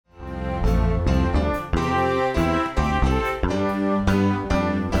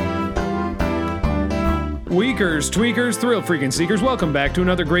Weakers, tweakers, thrill freaking seekers, welcome back to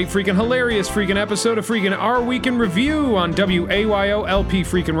another great freaking hilarious freaking episode of freaking Our Week in Review on WAYO LP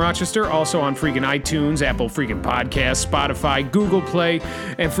freaking Rochester, also on freaking iTunes, Apple freaking Podcasts, Spotify, Google Play,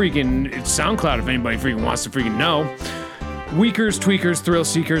 and freaking SoundCloud if anybody freaking wants to freaking know. Weakers, tweakers, thrill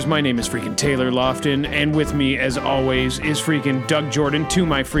seekers, my name is freaking Taylor Lofton, and with me, as always, is freaking Doug Jordan to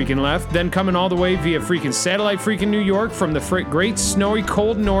my freaking left. Then coming all the way via freaking satellite freaking New York from the great snowy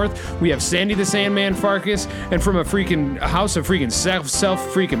cold north, we have Sandy the Sandman Farkas, and from a freaking house of freaking self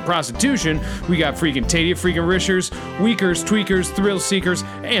freaking prostitution, we got freaking Tadia freaking Rishers, Weakers, tweakers, thrill seekers,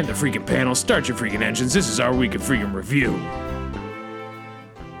 and the freaking panel. Start your freaking engines. This is our week of freaking review.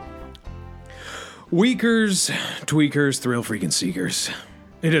 Weakers, tweakers, thrill freaking seekers.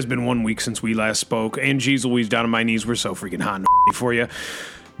 It has been 1 week since we last spoke, and geez Louise, down on my knees, we're so freaking hot and for you.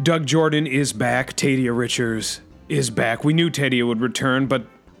 Doug Jordan is back. Tadia Richards is back. We knew Tadia would return, but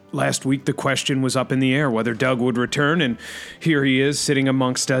last week the question was up in the air whether Doug would return, and here he is sitting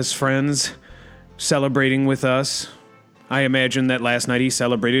amongst us friends, celebrating with us. I imagine that last night he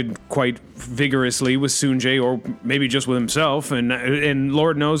celebrated quite vigorously with Sunjay, or maybe just with himself, and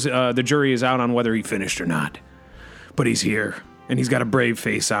Lord knows the jury is out on whether he finished or not. But he's here, and he's got a brave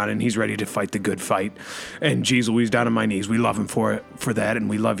face on, and he's ready to fight the good fight. And geez Louise, down on my knees, we love him for that, and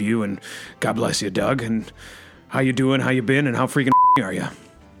we love you, and God bless you, Doug. And how you doing, how you been, and how freaking are you?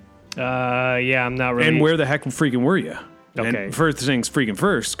 Yeah, I'm not really... And where the heck freaking were you? Okay. And first things freaking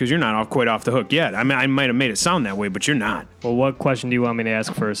first, because you're not quite off the hook yet. I mean, I might have made it sound that way, but you're not. Well, what question do you want me to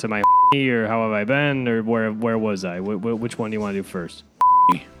ask first? Am I or how have I been, or where was I? Which one do you want to do first?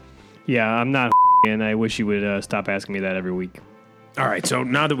 Yeah, I'm not and I wish you would stop asking me that every week. All right, so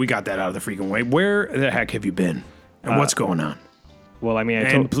now that we got that out of the freaking way, where the heck have you been? And what's going on? Well, I mean,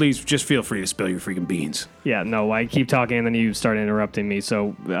 and please just feel free to spill your freaking beans. Yeah, no, I keep talking and then you start interrupting me.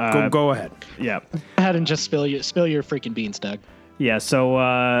 So go ahead. Yeah, go ahead and just spill your freaking beans, Doug. Yeah. So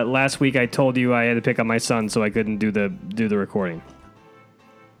last week I told you I had to pick up my son, so I couldn't do the recording.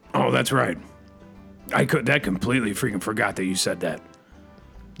 Oh, that's right. That completely freaking forgot that you said that.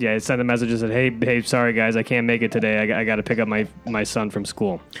 Yeah, I sent a message and said, hey, sorry, guys, I can't make it today. I got to pick up my son from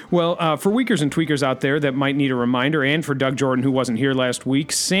school. Well, for Weakers and Tweakers out there that might need a reminder, and for Doug Jordan, who wasn't here last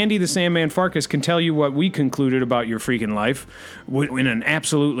week, Sandy the Sandman Farkas can tell you what we concluded about your freaking life in an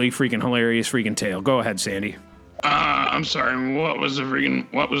absolutely freaking hilarious freaking tale. Go ahead, Sandy. I'm sorry. What was the freaking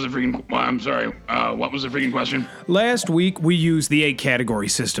question? Last week, we used the 8-category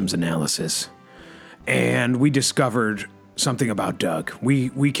systems analysis, and we discovered something about Doug.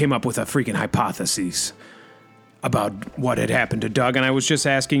 We came up with a freaking hypothesis about what had happened to Doug, and I was just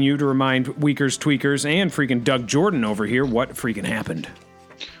asking you to remind Weakers, Tweakers, and freaking Doug Jordan over here what freaking happened.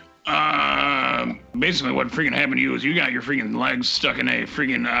 Basically what freaking happened to you is you got your freaking legs stuck in a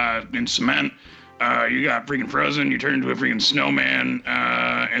freaking, in cement. You got freaking frozen, you turned into a freaking snowman,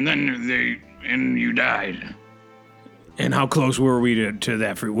 and then you died. And how close were we to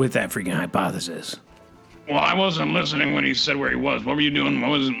that with that freaking hypothesis? Well, I wasn't listening when he said where he was. What were you doing?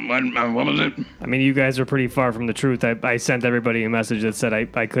 What was it? I mean, you guys are pretty far from the truth. I sent everybody a message that said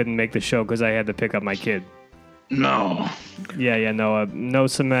I couldn't make the show because I had to pick up my kid. No. Yeah, no. No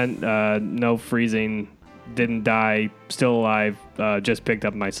cement, no freezing, didn't die, still alive, just picked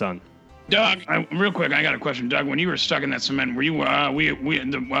up my son. Doug, real quick, I got a question. Doug, when you were stuck in that cement, were you were you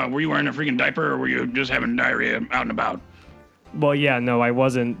wearing a freaking diaper, or were you just having diarrhea out and about? Well, yeah, no, I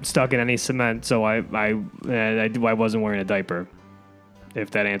wasn't stuck in any cement, so I wasn't wearing a diaper,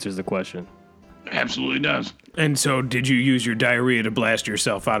 if that answers the question. Absolutely does. And so did you use your diarrhea to blast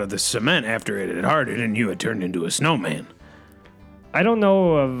yourself out of the cement after it had hardened and you had turned into a snowman? I don't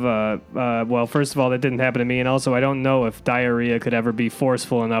know of, well, first of all, that didn't happen to me, and also I don't know if diarrhea could ever be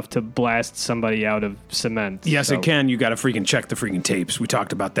forceful enough to blast somebody out of cement. Yes, so. It can. You got to freaking check the freaking tapes. We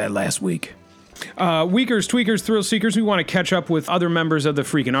talked about that last week. Weakers, tweakers, thrill seekers, we want to catch up with other members of the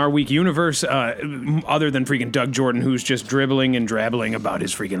freaking Our Week universe, other than freaking Doug Jordan, who's just dribbling and drabbling about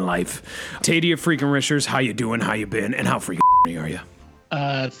his freaking life. Tadia freaking Rishers, how you doing, how you been, and how freaking are you?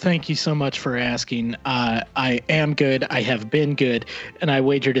 Thank you so much for asking. I am good, I have been good, and I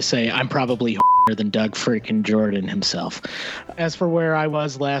wager to say I'm probably than Doug freaking Jordan himself. As for where I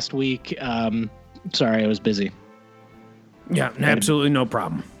was last week, sorry, I was busy. Yeah, absolutely no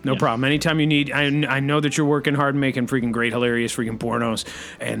problem. No problem. Anytime you need, I know that you're working hard making freaking great, hilarious freaking pornos,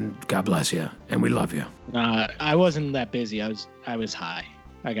 and God bless you, and we love you. I wasn't that busy. I was high.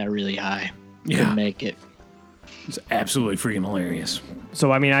 I got really high. Yeah. Couldn't make it. It's absolutely freaking hilarious.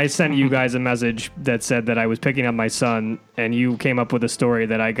 So, I mean, I sent you guys a message that said that I was picking up my son, and you came up with a story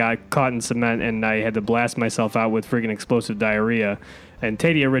that I got caught in cement and I had to blast myself out with freaking explosive diarrhea. And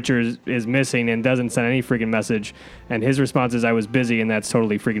Tadia Richards is missing and doesn't send any freaking message. And his response is, I was busy, and that's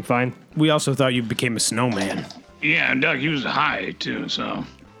totally freaking fine. We also thought you became a snowman. Yeah, Doug, he was high, too, so.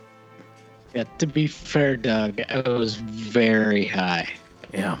 Yeah, to be fair, Doug, I was very high.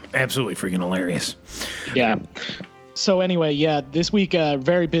 Yeah, absolutely freaking hilarious. Yeah. So anyway, yeah, this week,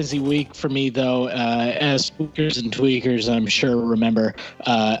 very busy week for me, though. As tweakers and tweakers, I'm sure remember,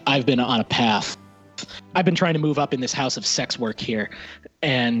 I've been on a path. I've been trying to move up in this house of sex work here.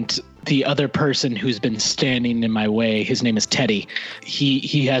 And the other person who's been standing in my way, his name is Teddy.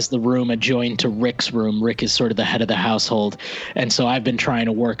 He has the room adjoined to Rick's room. Rick is sort of the head of the household. And so I've been trying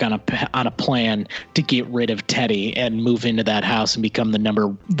to work on a plan to get rid of Teddy and move into that house and become the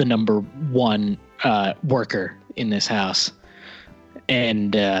number one worker in this house.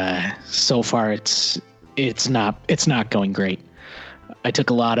 And so far it's not going great. I took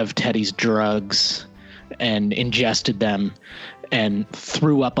a lot of Teddy's drugs and ingested them and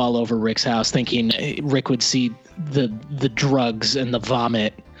threw up all over Rick's house, thinking Rick would see the drugs and the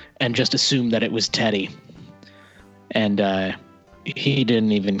vomit and just assume that it was Teddy. And he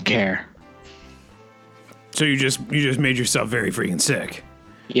didn't even care. So you just made yourself very freaking sick.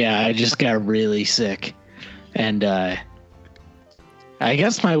 Yeah, I just got really sick. And I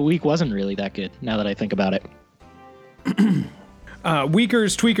guess my week wasn't really that good, now that I think about it.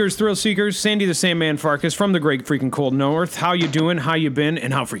 Weakers, tweakers, thrill seekers, Sandy the Sandman Farkas from the great freaking cold north. How you doing? How you been?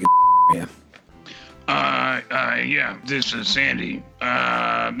 And how freaking are you? Yeah, this is Sandy.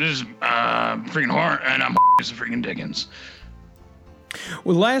 This is freaking horror, and I'm is freaking Dickens.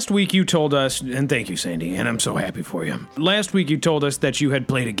 Well, last week you told us, and thank you, Sandy, and I'm so happy for you. Last week you told us that you had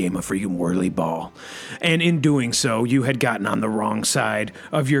played a game of freaking whirly ball, and in doing so, you had gotten on the wrong side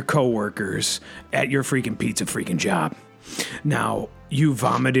of your coworkers at your freaking pizza freaking job. Now, you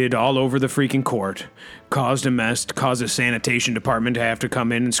vomited all over the freaking court, caused a mess, caused a sanitation department to have to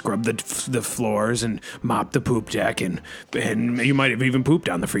come in and scrub the floors and mop the poop deck, and you might have even pooped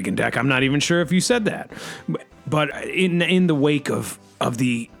on the freaking deck. I'm not even sure if you said that. But in the wake of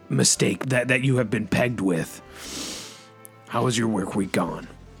the mistake that you have been pegged with, how has your work week gone?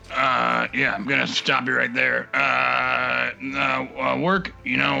 Yeah, I'm gonna stop you right there. Work,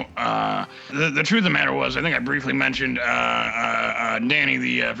 the truth of the matter was, I think I briefly mentioned, Danny,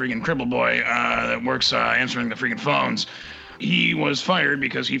 the freaking cripple boy, that works, answering the freaking phones. He was fired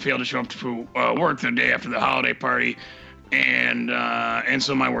because he failed to show up to work the day after the holiday party. And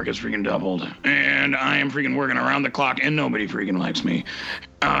so my work is freaking doubled. And I am freaking working around the clock, and nobody freaking likes me.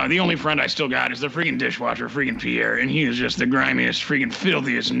 The only friend I still got is the freaking dishwasher, freaking Pierre, and he is just the grimiest, freaking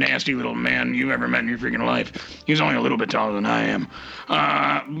filthiest, nasty little man you've ever met in your freaking life. He's only a little bit taller than I am.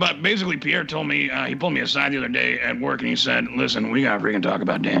 But basically, Pierre told me, he pulled me aside the other day at work, and he said, listen, we gotta freaking talk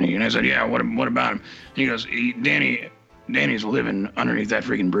about Danny. And I said, yeah, what about him? And he goes, Danny's living underneath that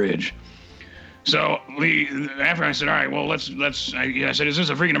freaking bridge. So after I said, all right, well, I said, is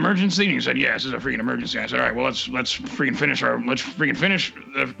this a freaking emergency? And he said, yeah, this is a freaking emergency. I said, all right, well, let's freaking finish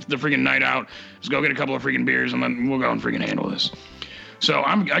the freaking night out. Let's go get a couple of freaking beers and then we'll go and freaking handle this. So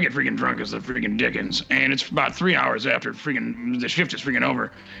I get freaking drunk as the freaking Dickens, and it's about 3 hours after the shift is freaking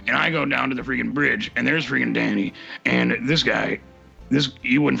over, and I go down to the freaking bridge, and there's freaking Danny, and this guy,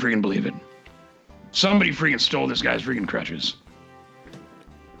 you wouldn't freaking believe it. Somebody freaking stole this guy's freaking crutches.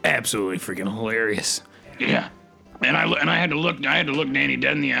 Absolutely freaking hilarious. Yeah, and I had to look Danny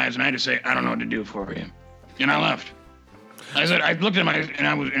dead in the eyes, and I had to say, I don't know what to do for you, and I left. I said, I looked at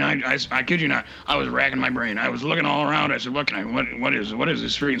I kid you not, I was racking my brain. I was looking all around. I said, what is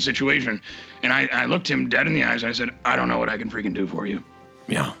this freaking situation? And I looked him dead in the eyes. I said, I don't know what I can freaking do for you.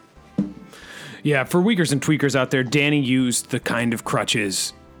 Yeah. Yeah, for weakers and tweakers out there, Danny used the kind of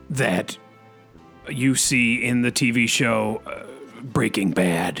crutches that you see in the TV show Breaking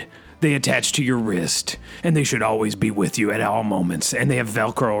Bad. They attach to your wrist, and they should always be with you at all moments, and they have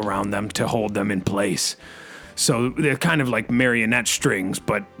Velcro around them to hold them in place. So they're kind of like marionette strings,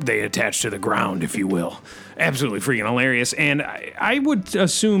 but they attach to the ground, if you will. Absolutely freaking hilarious. And I would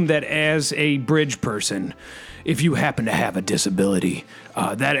assume that as a bridge person, if you happen to have a disability,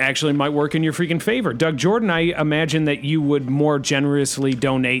 that actually might work in your freaking favor. Doug Jordan, I imagine that you would more generously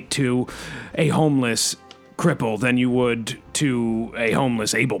donate to a homeless cripple than you would to a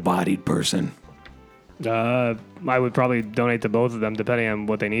homeless able-bodied person. I would probably donate to both of them, depending on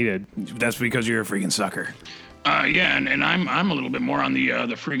what they needed. That's because you're a freaking sucker. Yeah, and I'm a little bit more on the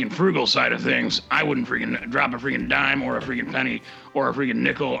freaking frugal side of things. I wouldn't freaking drop a freaking dime or a freaking penny or a freaking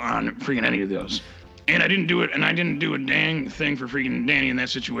nickel on freaking any of those. And I didn't do it, and I didn't do a dang thing for freaking Danny in that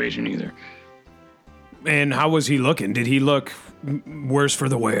situation either. And how was he looking? Did he look worse for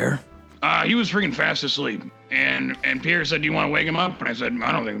the wear? He was freaking fast asleep. And Pierre said, "Do you want to wake him up?" And I said,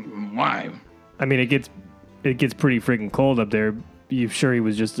 "I don't think. Why?" I mean, it gets pretty freaking cold up there. You sure he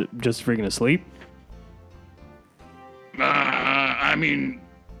was just freaking asleep? I mean,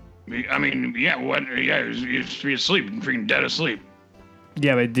 yeah. What? Yeah, he was asleep, freaking dead asleep.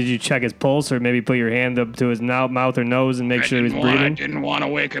 Yeah, but did you check his pulse, or maybe put your hand up to his mouth or nose and make sure he was breathing? I didn't want to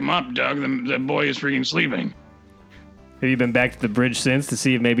wake him up, Doug. The boy is freaking sleeping. Have you been back to the bridge since to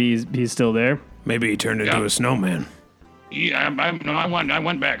see if maybe he's still there? Maybe he turned into a snowman. Yeah, I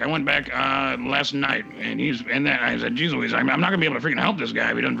went back. I went back last night, and I said, "Geez Louise, I'm not gonna be able to freaking help this guy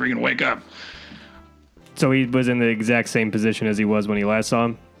if he doesn't freaking wake up." So he was in the exact same position as he was when you last saw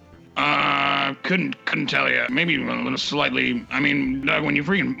him? Couldn't tell you. Maybe a little slightly. I mean, Doug, when you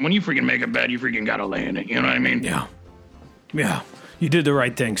freaking make a bed, you freaking gotta lay in it. You know what I mean? Yeah. You did the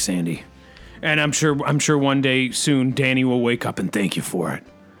right thing, Sandy. And I'm sure one day soon Danny will wake up and thank you for it.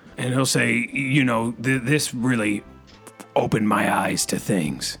 And he'll say, this really opened my eyes to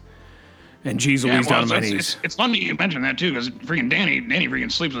things. And geez Louise down on my knees. It's funny you mention that too, because freaking Danny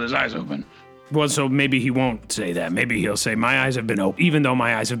freaking sleeps with his eyes open. Well, so maybe he won't say that. Maybe he'll say, my eyes have been open. Even though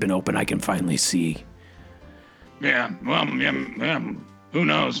my eyes have been open, I can finally see. Yeah, well, yeah, who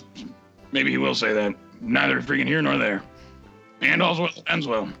knows? Maybe he will say that. Neither freaking here nor there. And all's well that ends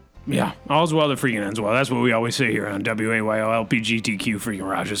well. Yeah, all's well that freaking ends well. That's what we always say here on WAYOLPGTQ freaking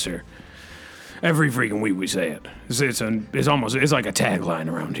Rochester. Every freaking week we say it. It's like a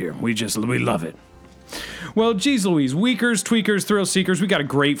tagline around here. We love it. Well, geez Louise, Weakers, Tweakers, Thrill Seekers, we got a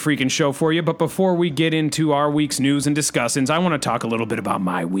great freaking show for you, but before we get into our week's news and discussings, I want to talk a little bit about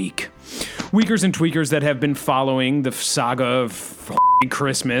my week. Weakers and Tweakers that have been following the saga of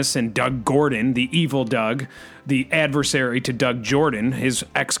Christmas and Doug Gordon, the evil Doug, the adversary to Doug Jordan, his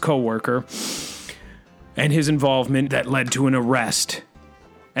ex-coworker, and his involvement that led to an arrest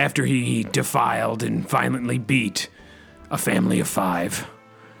after he defiled and violently beat a family of 5.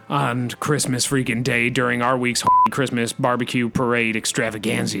 On Christmas freaking day during our week's Christmas barbecue parade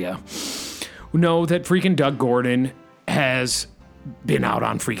extravaganza. Know that freaking Doug Gordon has been out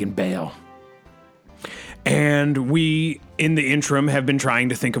on freaking bail. And we, in the interim, have been trying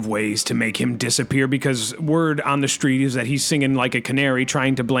to think of ways to make him disappear because word on the street is that he's singing like a canary,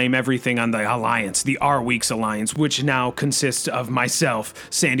 trying to blame everything on the Alliance, the Our Week's Alliance, which now consists of myself,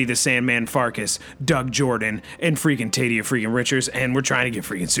 Sandy the Sandman Farkas, Doug Jordan, and freaking Tadia freaking Richards, and we're trying to get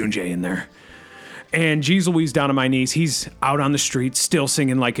freaking Soonjay in there. And geez Louise down on my knees, he's out on the street, still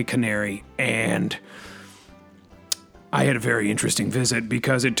singing like a canary, and I had a very interesting visit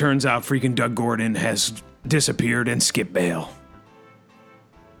because it turns out freaking Doug Gordon has disappeared and skipped bail.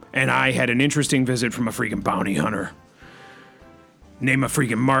 And I had an interesting visit from a freaking bounty hunter named a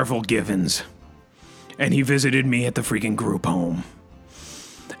freaking Marvel Givens. And he visited me at the freaking group home.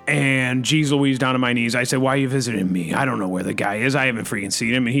 And geez Louise down on my knees, I said, why are you visiting me? I don't know where the guy is. I haven't freaking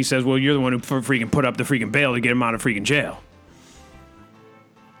seen him. And he says, well, you're the one who freaking put up the freaking bail to get him out of freaking jail.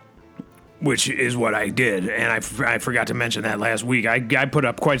 Which is what I did, and I forgot to mention that last week. I put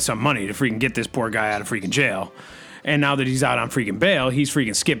up quite some money to freaking get this poor guy out of freaking jail. And now that he's out on freaking bail, he's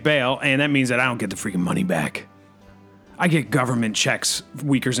freaking skipped bail, and that means that I don't get the freaking money back. I get government checks,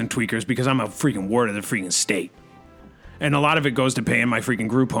 Weakers and Tweakers, because I'm a freaking ward of the freaking state. And a lot of it goes to paying my freaking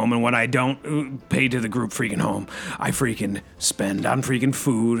group home, and what I don't pay to the group freaking home, I freaking spend on freaking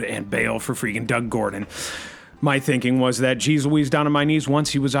food and bail for freaking Doug Gordon. My thinking was that, geez Louise, down on my knees,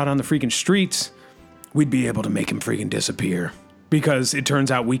 once he was out on the freaking streets, we'd be able to make him freaking disappear. Because it turns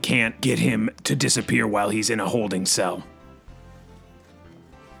out we can't get him to disappear while he's in a holding cell.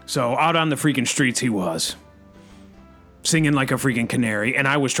 So out on the freaking streets he was. Singing like a freaking canary, and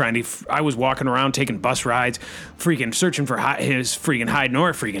I was walking around taking bus rides, freaking searching for his freaking hide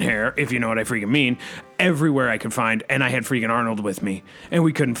nor freaking hair, if you know what I freaking mean, everywhere I could find, and I had freaking Arnold with me, and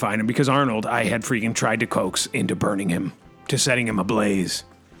we couldn't find him because Arnold, I had freaking tried to coax into burning him, to setting him ablaze.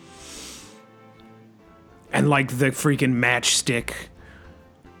 And like the freaking matchstick,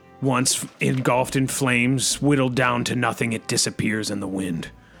 once engulfed in flames, whittled down to nothing, it disappears in the wind.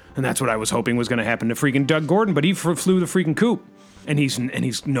 And that's what I was hoping was going to happen to freaking Doug Gordon, but he flew the freaking coop. And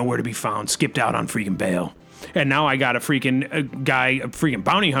he's nowhere to be found, skipped out on freaking bail. And now I got a freaking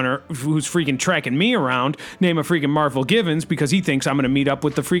bounty hunter who's freaking tracking me around, named a freaking Marvel Givens, because he thinks I'm going to meet up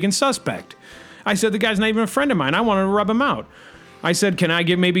with the freaking suspect. I said, the guy's not even a friend of mine. I wanted to rub him out. I said, can I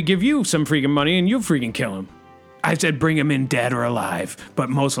maybe give you some freaking money and you freaking kill him? I said, bring him in dead or alive, but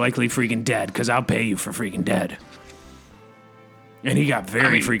most likely freaking dead, because I'll pay you for freaking dead. And he got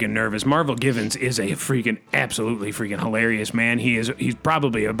very freaking nervous. Marvel Givens is a freaking absolutely freaking hilarious man. He's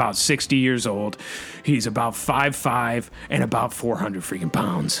probably about 60 years old. He's about 5'5" and about 400 freaking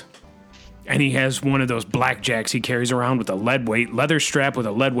pounds. And he has one of those blackjacks he carries around with a leather strap with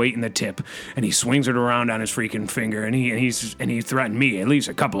a lead weight in the tip, and he swings it around on his freaking finger. And he threatened me at least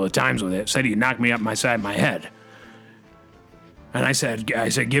a couple of times with it. Said he'd knock me up my side of my head. And I said,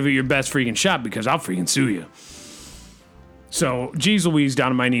 give it your best freaking shot because I'll freaking sue you. So, geez Louise,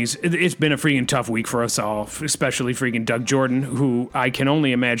 down on my knees. It's been a freaking tough week for us all, especially freaking Doug Jordan, who I can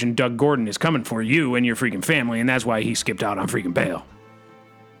only imagine Doug Gordon is coming for you and your freaking family, and that's why he skipped out on freaking bail.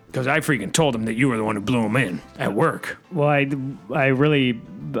 Because I freaking told him that you were the one who blew him in at work. Well, I really,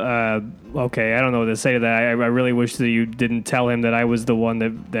 okay, I don't know what to say to that. I really wish that you didn't tell him that I was the one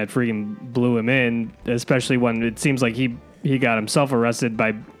that freaking blew him in, especially when it seems like he got himself arrested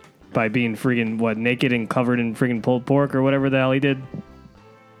by being freaking, naked and covered in freaking pulled pork or whatever the hell he did.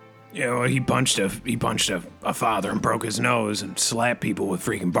 You know, he punched a father and broke his nose and slapped people with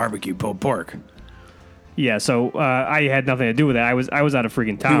freaking barbecue pulled pork. Yeah, so I had nothing to do with that. I was out of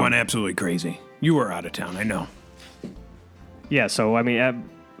freaking town. You went absolutely crazy. You were out of town, I know. Yeah, so I mean,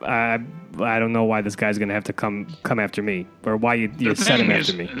 I don't know why this guy's gonna have to come after me, or why you set him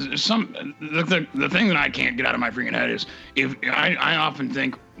after me. The thing that I can't get out of my freaking head is if I often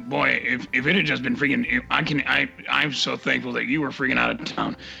think, boy, if it had just been freaking, I'm so thankful that you were freaking out of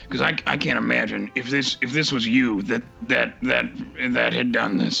town, because I can't imagine if this was you that had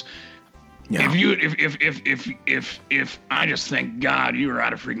done this. Yeah. If I just thank God you were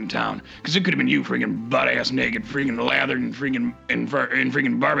out of freaking town, because it could have been you freaking butt ass naked, freaking lathered in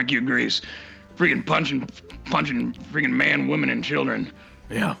freaking barbecue grease, freaking punching freaking man, women, and children.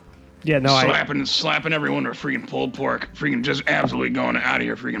 Yeah. Yeah, no, slapping everyone with freaking pulled pork, freaking just absolutely going out of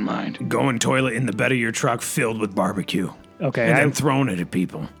your freaking mind. Going toilet in the bed of your truck filled with barbecue. Okay, and then throwing it at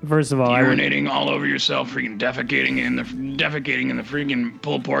people. First of all, urinating all over yourself, freaking defecating in the freaking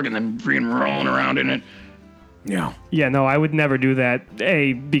pulled pork, and then freaking rolling around in it. Yeah. Yeah, no, I would never do that.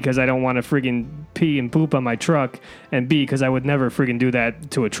 A, because I don't want to freaking pee and poop on my truck, and B, because I would never freaking do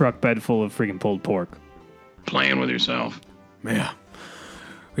that to a truck bed full of freaking pulled pork. Playing with yourself. Yeah.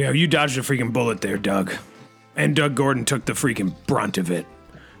 Yeah, you dodged a freaking bullet there, Doug. And Doug Gordon took the freaking brunt of it.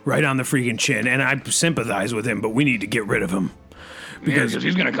 Right on the freaking chin, and I sympathize with him, but we need to get rid of him. Because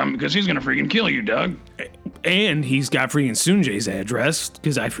he's gonna freaking kill you, Doug. And he's got freaking Sunjay's address,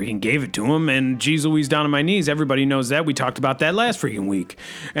 because I freaking gave it to him, and geez Louise, down on my knees, everybody knows that. We talked about that last freaking week.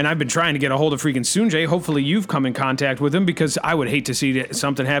 And I've been trying to get a hold of freaking Sunjay. Hopefully you've come in contact with him, because I would hate to see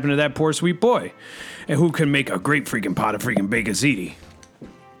something happen to that poor sweet boy, and who can make a great freaking pot of freaking bacon ziti.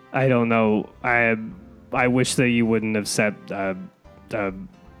 I don't know. I wish that you wouldn't have set a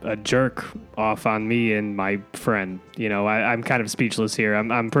jerk off on me and my friend. You know, I'm kind of speechless here.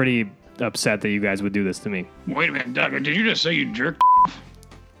 I'm pretty upset that you guys would do this to me. Wait a minute, Doug. Did you just say you jerked?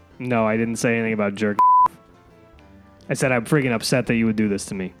 No, I didn't say anything about jerk. I said I'm freaking upset that you would do this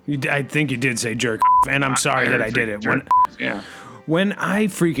to me. I think you did say jerk, and I'm sorry that I did it. When I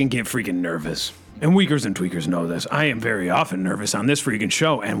freaking get freaking nervous, and Weakers and Tweakers know this, I am very often nervous on this freaking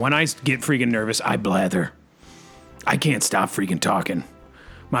show, and when I get freaking nervous, I blather. I can't stop freaking talking.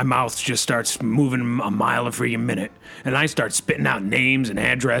 My mouth just starts moving a mile a freaking minute, and I start spitting out names and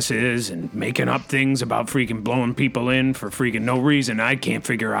addresses and making up things about freaking blowing people in for freaking no reason. I can't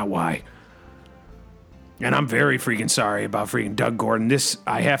figure out why. And I'm very freaking sorry about freaking Doug Gordon.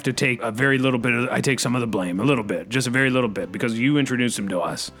 I have to take a very little bit I take some of the blame, a little bit, just a very little bit, because you introduced him to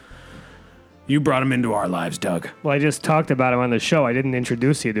us. You brought him into our lives, Doug. Well, I just talked about him on the show. I didn't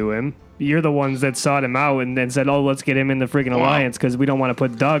introduce you to him. You're the ones that sought him out and then said, oh, let's get him in the freaking alliance because we don't want to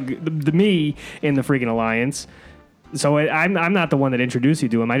put me in the freaking alliance. So I'm not the one that introduced you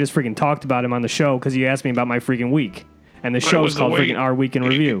to him. I just freaking talked about him on the show because you asked me about my freaking week. And the show is called freaking Our Week in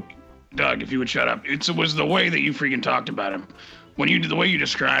Review. Doug, if you would shut up. It was the way that you freaking talked about him. The way you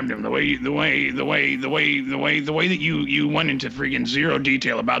described him, the way that you went into freaking zero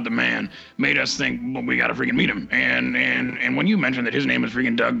detail about the man made us think, well, we gotta freaking meet him. And when you mentioned that his name is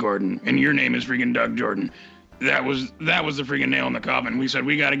freaking Doug Gordon and your name is freaking Doug Jordan, that was the freaking nail in the coffin. We said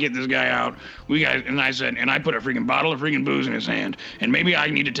we gotta get this guy out. And I put a freaking bottle of freaking booze in his hand. And maybe I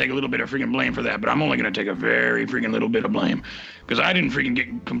need to take a little bit of freaking blame for that, but I'm only gonna take a very freaking little bit of blame because I didn't freaking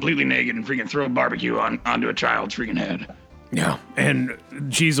get completely naked and freaking throw barbecue onto a child's freaking head. Yeah, and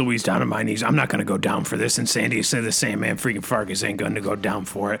geez Louise, down on my knees, I'm not going to go down for this, and Sandy said the same, man, freaking Farkas ain't going to go down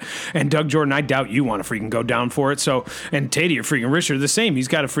for it, and Doug Jordan, I doubt you want to freaking go down for it, so, and Tadia freaking Richard, the same, he's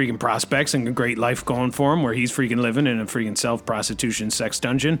got a freaking prospects and a great life going for him, where he's freaking living in a freaking self-prostitution sex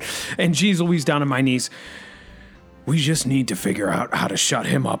dungeon, and geez Louise, down on my knees, We just need to figure out how to shut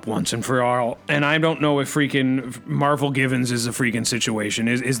him up once and for all. And I don't know if freaking Marvel Givens is a freaking situation,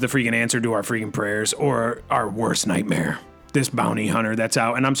 is the freaking answer to our freaking prayers, or our worst nightmare. This bounty hunter that's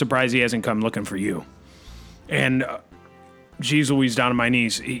out, and I'm surprised he hasn't come looking for you. And geez Louise, down on my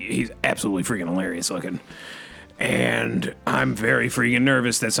knees, he's absolutely freaking hilarious looking. And I'm very freaking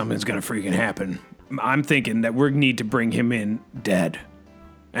nervous that something's gonna freaking happen. I'm thinking that we need to bring him in dead.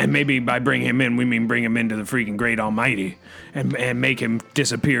 And maybe by bring him in, we mean bring him into the freaking great almighty and make him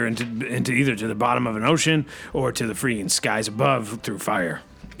disappear into either to the bottom of an ocean or to the freaking skies above through fire.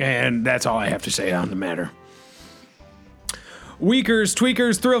 And that's all I have to say on the matter. Weakers,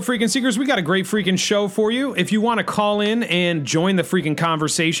 tweakers, thrill freaking seekers, we got a great freaking show for you. If you want to call in and join the freaking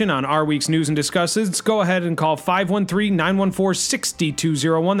conversation on our week's news and discussions, go ahead and call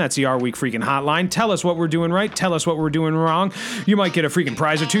 513-914-6201. That's the Our Week freaking hotline. Tell us what we're doing right. Tell us what we're doing wrong. You might get a freaking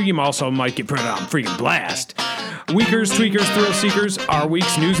prize or two. You also might get put on freaking blast. Weakers, tweakers, thrill seekers, our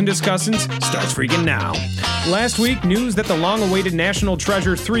week's news and discussions starts freaking now. Last week, news that the long-awaited National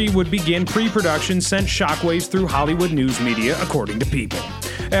Treasure 3 would begin pre-production sent shockwaves through Hollywood news media, according to People.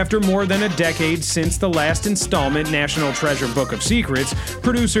 After more than a decade since the last installment, National Treasure Book of Secrets,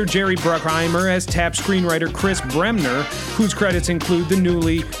 producer Jerry Bruckheimer has tapped screenwriter Chris Bremner, whose credits include the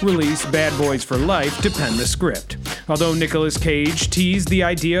newly released Bad Boys for Life, to pen the script. Although Nicolas Cage teased the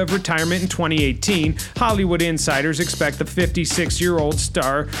idea of retirement in 2018, Hollywood insiders expect the 56-year-old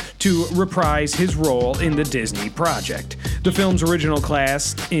star to reprise his role in the Disney project. The film's original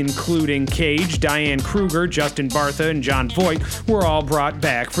cast, including Cage, Diane Kruger, Justin Bartha, and Jon Voight, were all brought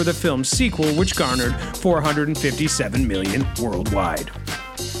back for the film's sequel, which garnered $457 million worldwide.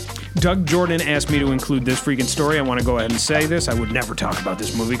 Doug Jordan asked me to include this freaking story. I want to go ahead and say this. I would never talk about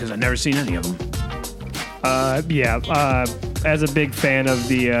this movie because I've never seen any of them. As a big fan of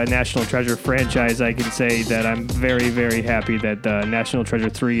the National Treasure franchise, I can say that I'm very, very happy that National Treasure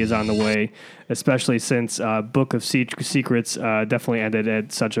 3 is on the way, especially since Book of Secrets definitely ended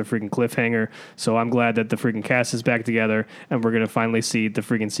at such a freaking cliffhanger. So I'm glad that the freaking cast is back together, and we're going to finally see the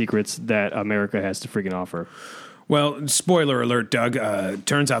freaking secrets that America has to freaking offer. Well, spoiler alert, Doug.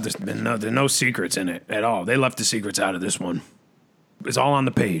 Turns out there's no secrets in it at all. They left the secrets out of this one. It's all on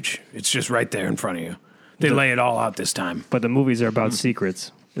the page. It's just right there in front of you. They lay it all out this time. But the movies are about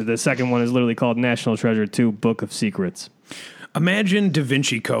secrets. The second one is literally called National Treasure 2, Book of Secrets. Imagine Da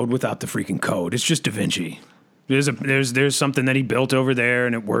Vinci Code without the freaking code. It's just Da Vinci. There's something that he built over there,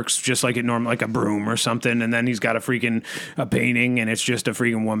 and it works just like it normally, like a broom or something. And then he's got a painting, and it's just a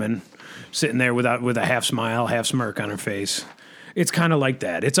freaking woman sitting there with a half smile, half smirk on her face. It's kind of like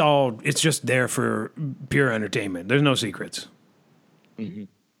that. It's just there for pure entertainment. There's no secrets. Mm-hmm.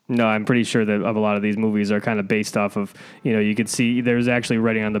 No, I'm pretty sure that a lot of these movies are kind of based off of, you could see there's actually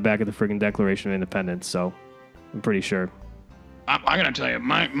writing on the back of the freaking Declaration of Independence. So I'm pretty sure. I gotta tell you,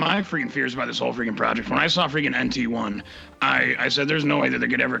 my freaking fears about this whole freaking project. When I saw freaking NT1, I said there's no way that they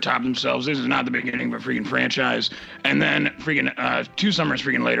could ever top themselves. This is not the beginning of a freaking franchise. And then freaking 2 summers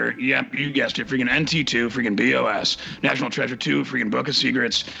freaking later, yep, you guessed it, freaking NT2, freaking BOS, National Treasure 2, freaking Book of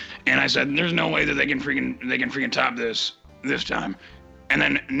Secrets. And I said there's no way that they can freaking top this time. And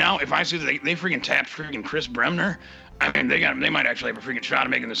then now, if I see that they freaking tapped freaking Chris Bremner, I mean, they might actually have a freaking shot at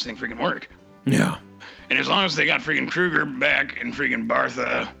making this thing freaking work. Yeah. And as long as they got freaking Kruger back and freaking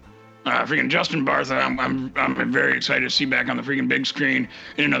Bartha, freaking Justin Bartha, I'm very excited to see back on the freaking big screen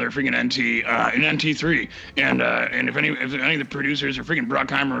in another freaking in NT3. And if any of the producers or freaking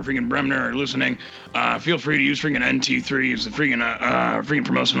Bruckheimer or freaking Bremner are listening, feel free to use freaking NT3 as the freaking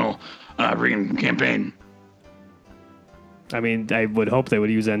promotional freaking campaign. I mean, I would hope they would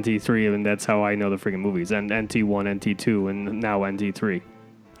use NT3, and that's how I know the freaking movies. And NT1, NT2, and now NT3.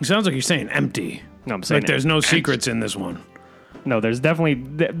 It sounds like you're saying empty. No, I'm saying like there's no secrets in this one. No, there's definitely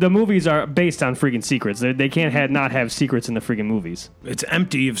the movies are based on freaking secrets. They can't not have secrets in the freaking movies. It's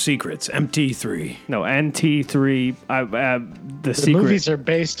empty of secrets. MT3. No, NT3. The movies are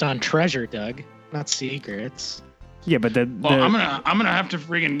based on treasure, Doug, not secrets. Yeah, but I'm gonna have to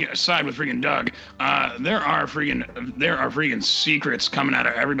freaking side with freaking Doug. There are freaking secrets coming out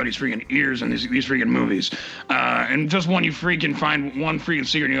of everybody's freaking ears in these freaking movies. And just when you freaking find one freaking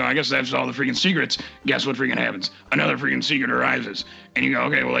secret, and you go, I guess that's all the freaking secrets. Guess what freaking happens? Another freaking secret arises, and you go,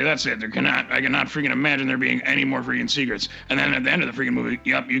 okay, well, that's it. I cannot freaking imagine there being any more freaking secrets. And then at the end of the freaking movie,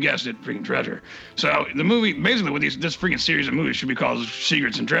 yep, you guessed it, freaking treasure. So the movie, basically, with this freaking series of movies should be called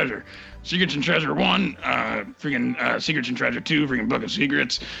Secrets and Treasure. Secrets and Treasure 1, Secrets and Treasure 2, freaking Book of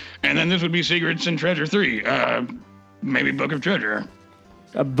Secrets, and then this would be Secrets and Treasure 3, maybe Book of Treasure.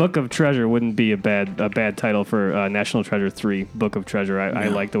 A Book of Treasure wouldn't be a bad title for National Treasure 3, Book of Treasure. I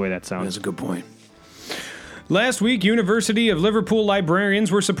like the way that sounds. That's a good point. Last week, University of Liverpool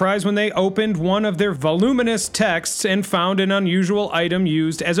librarians were surprised when they opened one of their voluminous texts and found an unusual item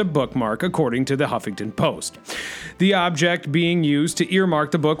used as a bookmark, according to the Huffington Post. The object being used to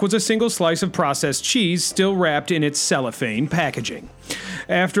earmark the book was a single slice of processed cheese still wrapped in its cellophane packaging.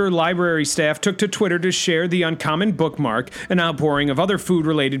 After library staff took to Twitter to share the uncommon bookmark, an outpouring of other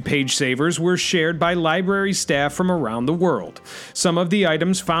food-related page savers were shared by library staff from around the world. Some of the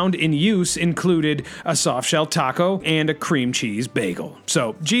items found in use included a soft-shell taco and a cream cheese bagel.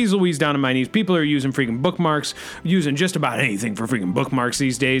 So, geez Louise, down on my knees, people are using freaking bookmarks, using just about anything for freaking bookmarks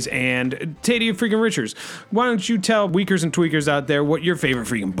these days, and Tadia freaking Richards, why don't you tell weakers and tweakers out there what your favorite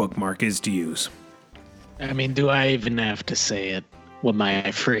freaking bookmark is to use? I mean, do I even have to say it? What my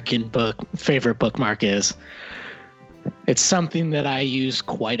freaking favorite bookmark is? It's something that I use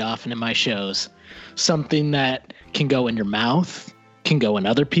quite often in my shows. Something that can go in your mouth, can go in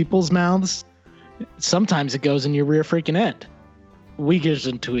other people's mouths. Sometimes it goes in your rear freaking end. Weakers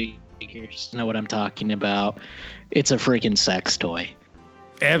and tweakers know what I'm talking about. It's a freaking sex toy.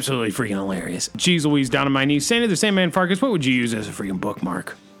 Absolutely freaking hilarious. Jeez Louise, down on my knees. Sandy the Sandman Farkas, what would you use as a freaking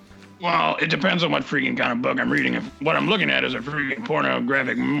bookmark? Well, it depends on what freaking kind of book I'm reading. If what I'm looking at is a freaking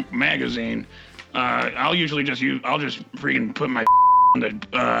pornographic magazine, I'll just freaking put my in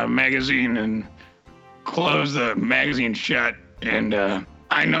the magazine and close the magazine shut. And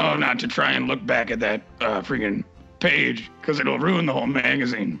I know not to try and look back at that freaking page because it'll ruin the whole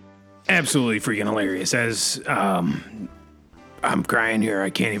magazine. Absolutely freaking hilarious. As I'm crying here,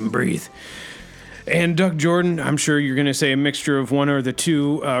 I can't even breathe. And Doug Jordan, I'm sure you're going to say a mixture of one or the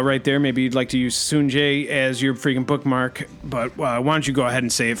two right there. Maybe you'd like to use Sunjay as your freaking bookmark, but why don't you go ahead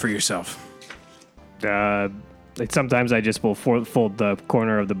and say it for yourself? Sometimes I just will fold the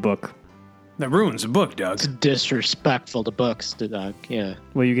corner of the book. That ruins the book, Doug. It's disrespectful to books, Doug. Yeah.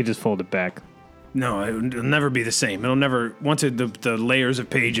 Well, you can just fold it back. No, it'll never be the same. It'll never, once the layers of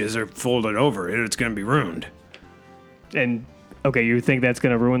pages are folded over, it's going to be ruined. And, okay, you think that's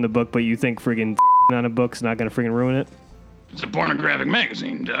going to ruin the book, but you think friggin' on a book's not going to friggin' ruin it? It's a pornographic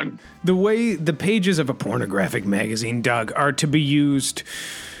magazine, Doug. The way the pages of a pornographic magazine, Doug, are to be used,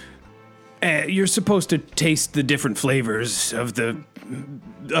 you're supposed to taste the different flavors of the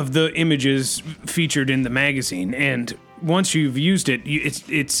images featured in the magazine, and once you've used it,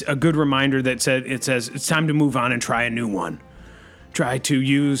 it's a good reminder that it says it's time to move on and try a new one. Try to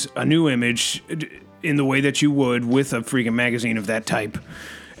use a new image in the way that you would with a freaking magazine of that type,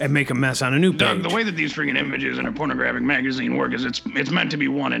 and make a mess on a new page. Doug, the way that these freaking images in a pornographic magazine work is it's meant to be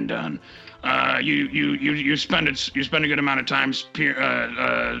one and done. You spend a good amount of time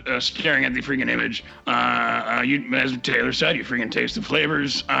staring at the freaking image. As Taylor said, you freaking taste the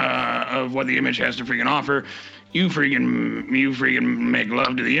flavors of what the image has to freaking offer. You freaking make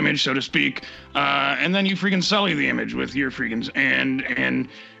love to the image, so to speak, and then you freaking sully the image with your freakings and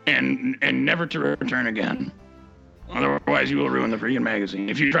never to return again. Otherwise, you will ruin the freaking magazine.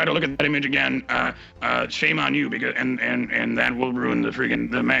 If you try to look at that image again, shame on you, because and that will ruin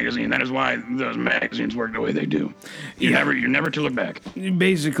the magazine. That is why those magazines work the way they do. You're never to look back.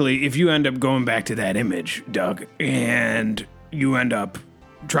 Basically, if you end up going back to that image, Doug, and you end up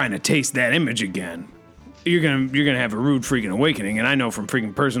trying to taste that image again, you're gonna have a rude freaking awakening. And I know from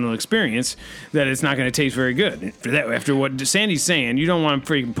freaking personal experience that it's not gonna taste very good. After what Sandy's saying, you don't want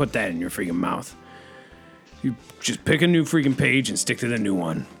to freaking put that in your freaking mouth. You just pick a new freaking page and stick to the new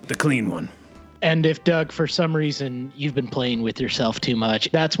one, the clean one. And if, Doug, for some reason you've been playing with yourself too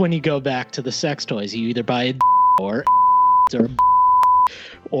much, that's when you go back to the sex toys. You either buy a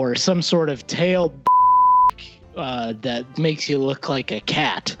or some sort of tail that makes you look like a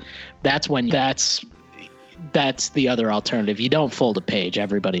cat. That's the other alternative. You don't fold a page.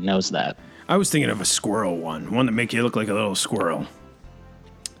 Everybody knows that. I was thinking of a squirrel one that make you look like a little squirrel.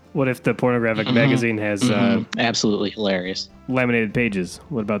 What if the pornographic magazine has absolutely hilarious laminated pages?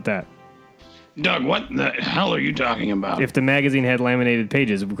 What about that? Doug, what the hell are you talking about? If the magazine had laminated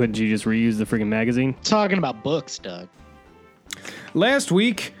pages, couldn't you just reuse the freaking magazine? Talking about books, Doug. Last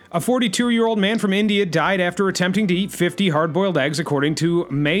week, a 42-year-old man from India died after attempting to eat 50 hard-boiled eggs, according to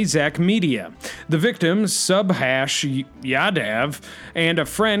Mazak Media. The victim, Subhash Yadav, and a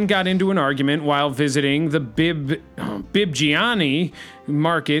friend got into an argument while visiting the Bibjiani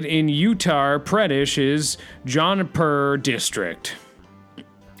market in Uttar Pradesh's Jaunpur district.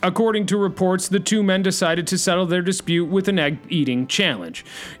 According to reports, the two men decided to settle their dispute with an egg-eating challenge.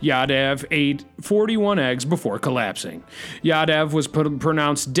 Yadav ate 41 eggs before collapsing. Yadav was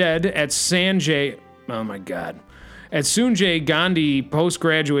pronounced dead at Sanjay Gandhi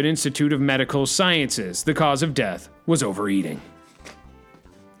Postgraduate Institute of Medical Sciences. The cause of death was overeating.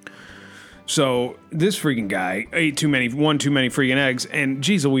 So this freaking guy ate one too many freaking eggs, and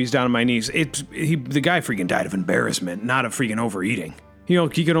geez Louise, down on my knees. The guy freaking died of embarrassment, not of freaking overeating. You know,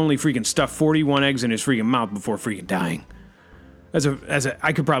 he could only freaking stuff 41 eggs in his freaking mouth before freaking dying.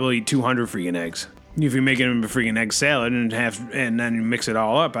 I could probably eat 200 freaking eggs. If you make it into a freaking egg salad and then you mix it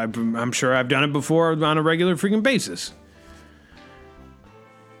all up, I'm sure I've done it before on a regular freaking basis.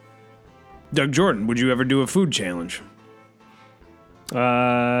 Doug Jordan, would you ever do a food challenge?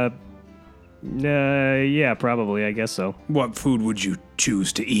 Yeah, probably. I guess so. What food would you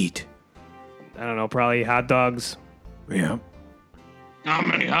choose to eat? I don't know. Probably hot dogs. Yeah. How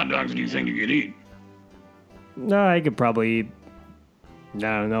many hot dogs do you think you could eat? No, I could probably eat, I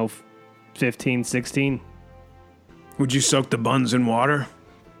don't know, 15, 16. Would you soak the buns in water?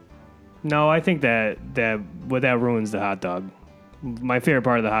 No, I think that ruins the hot dog. My favorite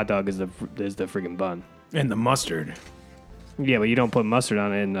part of the hot dog is the freaking bun. And the mustard. Yeah, but you don't put mustard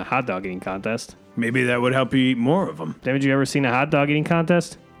on it in a hot dog eating contest. Maybe that would help you eat more of them. Haven't you ever seen a hot dog eating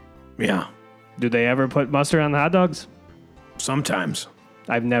contest? Yeah. Do they ever put mustard on the hot dogs? Sometimes.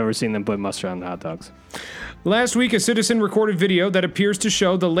 I've never seen them put mustard on the hot dogs. Last week, a citizen recorded video that appears to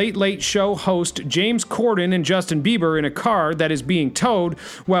show the Late Late Show host James Corden and Justin Bieber in a car that is being towed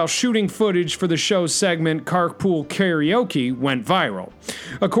while shooting footage for the show's segment Carpool Karaoke went viral.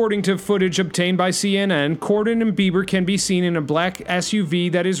 According to footage obtained by CNN, Corden and Bieber can be seen in a black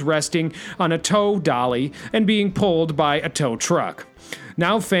SUV that is resting on a tow dolly and being pulled by a tow truck.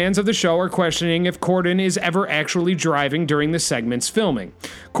 Now fans of the show are questioning if Corden is ever actually driving during the segment's filming.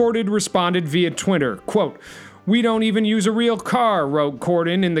 Corden responded via Twitter, quote, "We don't even use a real car," wrote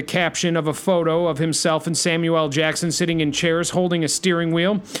Corden in the caption of a photo of himself and Samuel L. Jackson sitting in chairs holding a steering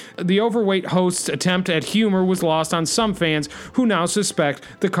wheel. The overweight host's attempt at humor was lost on some fans who now suspect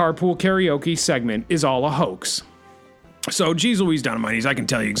the Carpool Karaoke segment is all a hoax. So, geez Louise, down on my knees, I can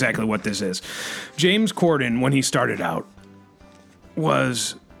tell you exactly what this is. James Corden, when he started out,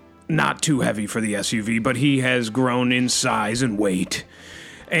 was not too heavy for the SUV, but he has grown in size and weight.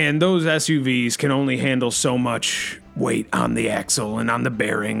 And those SUVs can only handle so much weight on the axle and on the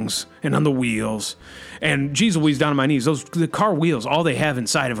bearings and on the wheels. And geez Louise, down on my knees, the car wheels, all they have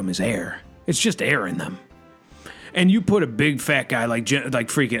inside of them is air. It's just air in them. And you put a big fat guy like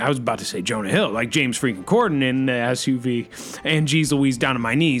freaking, I was about to say Jonah Hill, like James freaking Corden in the SUV, and geez Louise, down on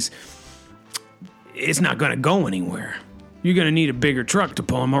my knees, it's not going to go anywhere. You're going to need a bigger truck to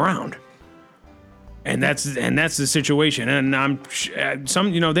pull him around. And that's the situation. And they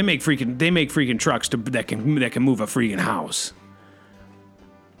make freaking trucks that can move a freaking house.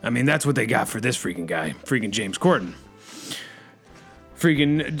 I mean, that's what they got for this freaking guy, freaking James Corden.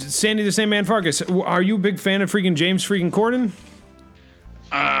 Freaking Sandy the Same Man Farkas, are you a big fan of freaking James freaking Corden?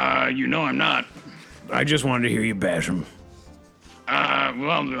 I'm not. I just wanted to hear you bash him.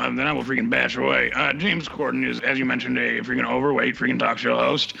 Then I will freaking bash away. James Corden is, as you mentioned, a freaking overweight freaking talk show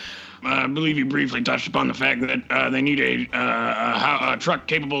host. I believe you briefly touched upon the fact that they need a truck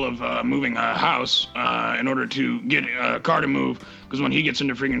capable of moving a house in order to get a car to move, because when he gets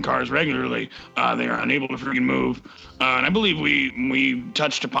into freaking cars regularly, they are unable to freaking move. And I believe we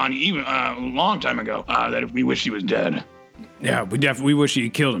touched upon even a long time ago that we wish he was dead. Yeah, we wish he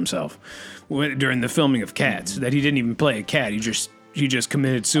had killed himself during the filming of Cats, that he didn't even play a cat. He just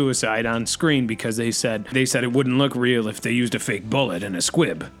committed suicide on screen because they said it wouldn't look real if they used a fake bullet and a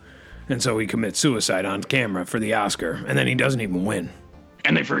squib. And so he commits suicide on camera for the Oscar, and then he doesn't even win.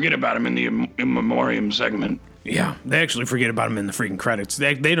 And they forget about him in the in memoriam segment. Yeah, they actually forget about him in the freaking credits.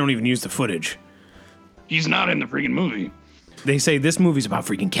 They don't even use the footage. He's not in the freaking movie. They say this movie's about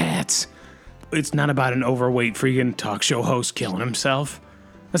freaking cats. It's not about an overweight freaking talk show host killing himself.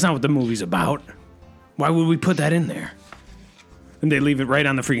 That's not what the movie's about. Why would we put that in there? And they leave it right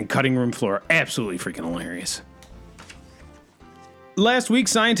on the freaking cutting room floor. Absolutely freaking hilarious. Last week,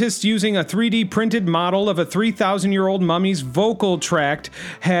 scientists using a 3D printed model of a 3,000-year-old mummy's vocal tract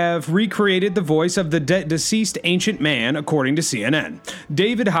have recreated the voice of the deceased ancient man, according to CNN.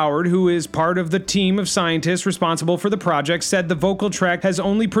 David Howard, who is part of the team of scientists responsible for the project, said the vocal tract has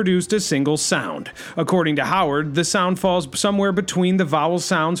only produced a single sound. According to Howard, the sound falls somewhere between the vowel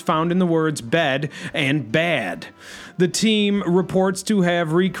sounds found in the words bed and bad. The team reports to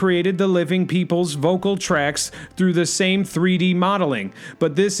have recreated the living people's vocal tracts through the same 3D modeling,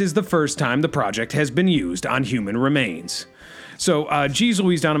 but this is the first time the project has been used on human remains. So, geez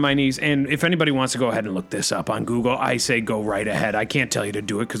Louise, down on my knees, and if anybody wants to go ahead and look this up on Google, I say go right ahead. I can't tell you to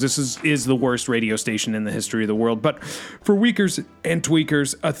do it because this is the worst radio station in the history of the world. But for weakers and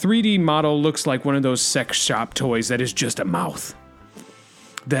tweakers, a 3D model looks like one of those sex shop toys that is just a mouth.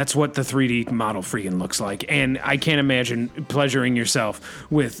 That's what the 3D model freaking looks like. And I can't imagine pleasuring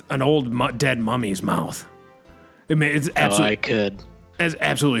yourself with an old dead mummy's mouth. I mean, it's absolutely, I could. It's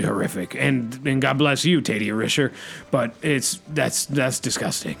absolutely horrific. And God bless you, Tadia Risher, but that's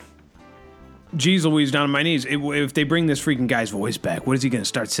disgusting. Jeez Louise, down on my knees. If they bring this freaking guy's voice back, what is he going to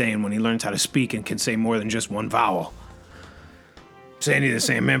start saying when he learns how to speak and can say more than just one vowel? Sandy the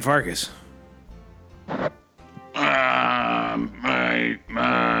Sandman Farkas. You're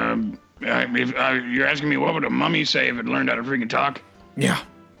asking me what would a mummy say if it learned how to freaking talk? Yeah.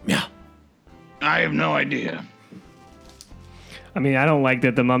 I have no idea. I mean, I don't like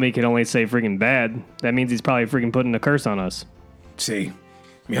that the mummy can only say freaking bad. That means he's probably freaking putting a curse on us. See.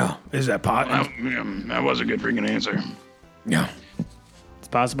 Yeah. Is that pot? That was a good freaking answer. Yeah. It's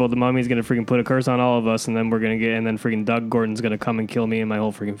possible the mummy's gonna freaking put a curse on all of us, and then then freaking Doug Gordon's gonna come and kill me and my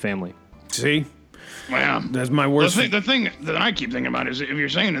whole freaking family. See? Well, that's my worst. The thing that I keep thinking about is if you're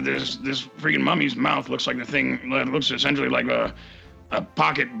saying that this freaking mummy's mouth looks like the thing that looks essentially like a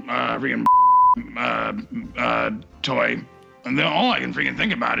pocket freaking toy, and then all I can freaking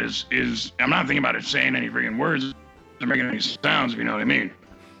think about is I'm not thinking about it saying any freaking words or making any sounds, if you know what I mean.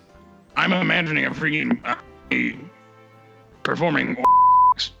 I'm imagining a freaking performing.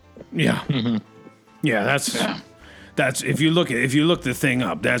 Yeah. Mm-hmm. Yeah, that's if you look the thing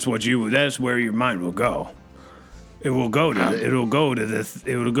up, that's where your mind will go. It will go to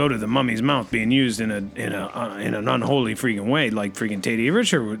the mummy's mouth being used in an unholy freaking way, like freaking Tadia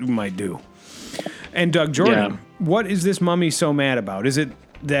Richard might do. And Doug Jordan, What is this mummy so mad about? Is it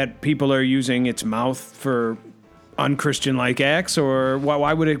that people are using its mouth for unchristian-like acts, or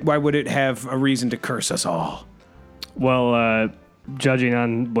why would it have a reason to curse us all? Well, judging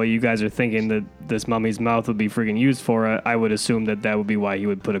on what you guys are thinking that this mummy's mouth would be freaking used for, I would assume that would be why he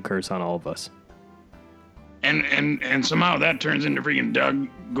would put a curse on all of us. And somehow that turns into freaking Doug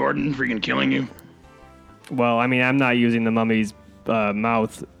Gordon freaking killing you. Well, I mean, I'm not using the mummy's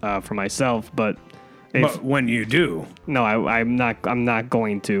mouth for myself, but when you do, no, I'm not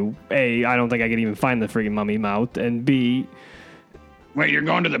going to. A, I don't think I could even find the freaking mummy mouth, and B, wait, you're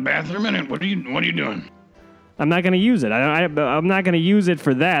going to the bathroom and what are you doing? I'm not going to use it. I'm not going to use it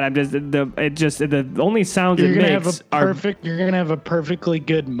for that. I'm just the only sounds you're it gonna makes You're gonna have a perfectly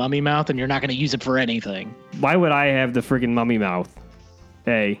good mummy mouth, and you're not gonna use it for anything. Why would I have the freaking mummy mouth?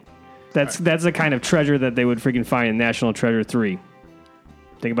 That's the kind of treasure that they would freaking find in National Treasure 3.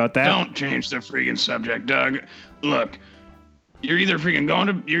 Think about that. Don't change the freaking subject, Doug. Look, you're either going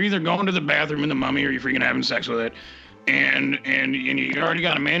to the bathroom in the mummy, or you're freaking having sex with it. And you already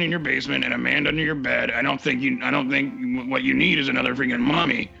got a man in your basement and a man under your bed. I don't think what you need is another freaking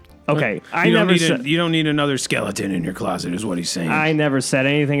mummy. Okay, you don't need another skeleton in your closet, is what he's saying. I never said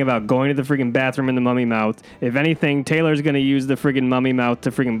anything about going to the freaking bathroom in the mummy mouth. If anything, Taylor's gonna use the freaking mummy mouth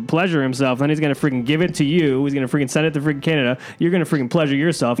to freaking pleasure himself. Then he's gonna freaking give it to you. He's gonna freaking send it to freaking Canada. You're gonna freaking pleasure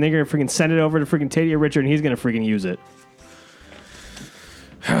yourself. And then you're gonna freaking send it over to freaking Tadia Richard, and he's gonna freaking use it.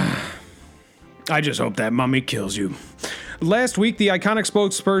 I just hope that mummy kills you. Last week, the iconic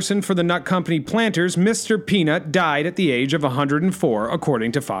spokesperson for the nut company Planters, Mr. Peanut, died at the age of 104,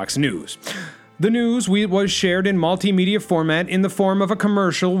 according to Fox News. The news was shared in multimedia format in the form of a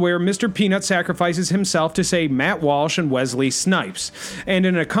commercial where Mr. Peanut sacrifices himself to save Matt Walsh and Wesley Snipes, and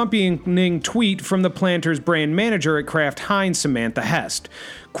an accompanying tweet from the Planters brand manager at Kraft Heinz, Samantha Hest.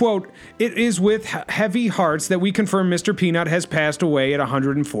 Quote, "It is with heavy hearts that we confirm Mr. Peanut has passed away at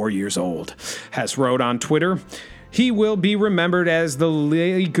 104 years old." Hess wrote on Twitter, "He will be remembered as the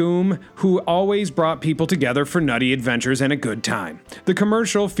legume who always brought people together for nutty adventures and a good time." The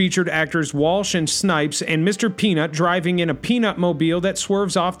commercial featured actors Walsh and Snipes and Mr. Peanut driving in a peanut mobile that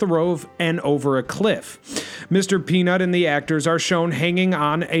swerves off the road and over a cliff. Mr. Peanut and the actors are shown hanging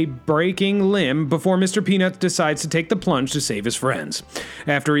on a breaking limb before Mr. Peanut decides to take the plunge to save his friends.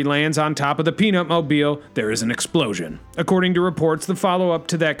 After he lands on top of the peanut mobile, there is an explosion. According to reports, the follow-up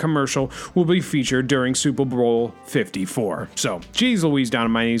to that commercial will be featured during Super Bowl 54. So, geez Louise, down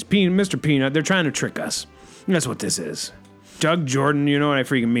on my knees. Mr. Peanut, they're trying to trick us. That's what this is. Doug Jordan, you know what I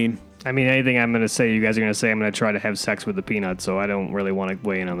freaking mean. I mean, anything I'm going to say, you guys are going to say I'm going to try to have sex with the peanut, so I don't really want to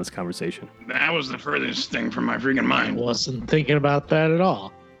weigh in on this conversation. That was the furthest thing from my freaking mind. Wasn't thinking about that at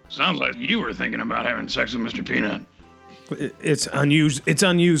all. Sounds like you were thinking about having sex with Mr. Peanut. It's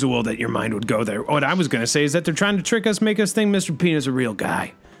unusual that your mind would go there. What I was going to say is that they're trying to trick us, make us think Mr. Peanut's a real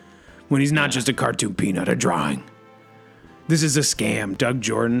guy, when he's not just a cartoon peanut, a drawing. This is a scam, Doug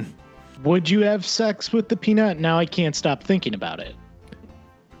Jordan. Would you have sex with the peanut? Now I can't stop thinking about it.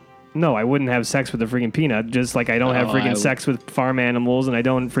 No, I wouldn't have sex with the freaking peanut, just like I don't have freaking sex with farm animals, and I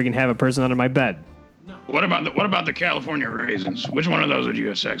don't freaking have a person under my bed. What about the California raisins? Which one of those would you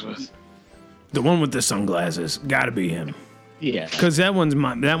have sex with? The one with the sunglasses. Gotta be him. Yeah. Because that one's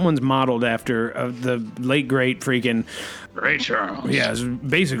modeled after the late great freaking Ray Charles. yeah, it's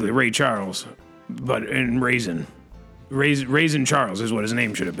basically Ray Charles, but in Raisin Charles is what his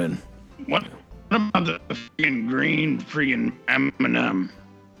name should have been. What about the freaking green freaking M&M?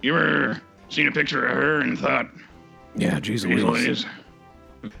 You ever seen a picture of her and thought, Yeah, geez "Geez Louise. Louise"?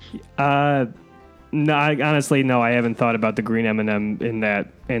 No, honestly, no. I haven't thought about the green M&M in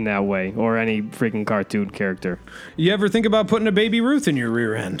that way, or any freaking cartoon character. You ever think about putting a Baby Ruth in your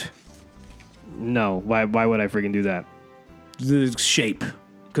rear end? No, why would I freaking do that? The shape,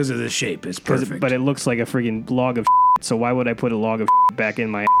 because of the shape, it's perfect. But it looks like a freaking log of so why would I put a log of back in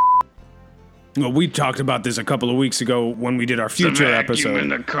my? Well, we talked about this a couple of weeks ago when we did our The future vacuum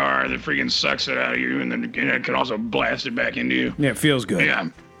in episode. the car that freaking sucks it out of you, and then it can also blast it back into you. Yeah, it feels good. Yeah.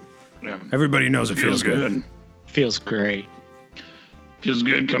 Everybody knows it feels good. Feels great. Feels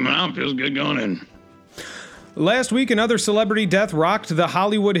good coming out. Feels good going in. Last week, another celebrity death rocked the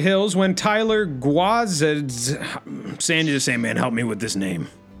Hollywood Hills when Tyler Guazez... Sandy the Same Man, help me with this name.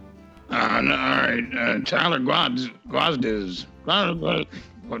 No, all right. Tyler Guazdiz. Tyler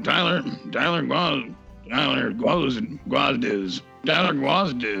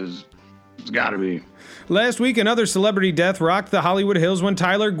Guazdiz. It's gotta be. Last week, another celebrity death rocked the Hollywood Hills when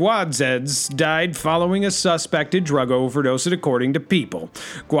Tyler Guazez died following a suspected drug overdose, according to People.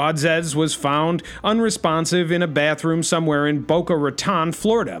 Guazez was found unresponsive in a bathroom somewhere in Boca Raton,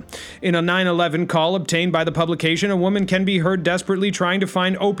 Florida. In a 911 call obtained by the publication, a woman can be heard desperately trying to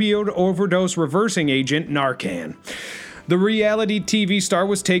find opioid overdose reversing agent Narcan. The reality TV star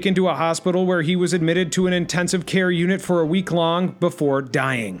was taken to a hospital where he was admitted to an intensive care unit for a week long before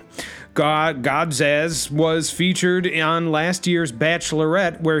dying. Guazez was featured on last year's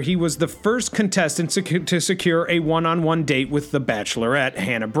Bachelorette, where he was the first contestant to secure a one-on-one date with the Bachelorette,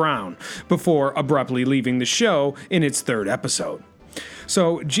 Hannah Brown, before abruptly leaving the show in its third episode.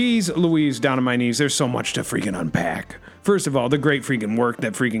 So, geez Louise, down on my knees, there's so much to freaking unpack. First of all, the great freaking work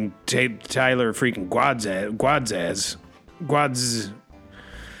that freaking Tyler freaking Guazez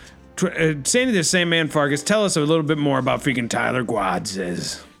Sandy the Same Man Fargus, tell us a little bit more about freaking Tyler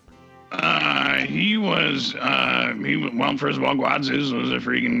Guazez. Well, first of all, Guazdiz was a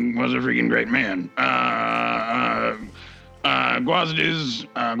freaking great man. Guazdiz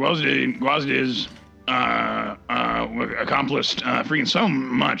accomplished freaking so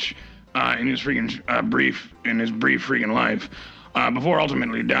much in his brief freaking life before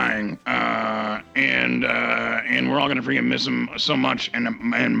ultimately dying, and we're all gonna freaking miss him so much, and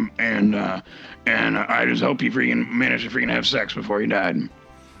I just hope he freaking managed to freaking have sex before he died.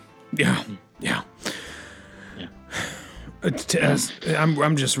 Yeah.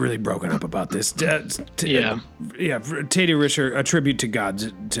 I'm just really broken up about this. Tadia Richard, a tribute to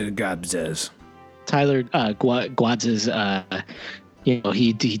Guazez. Tyler Guazez,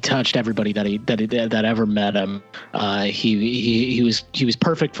 he touched everybody that ever met him. He was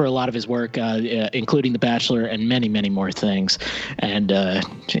perfect for a lot of his work, including The Bachelor and many more things. And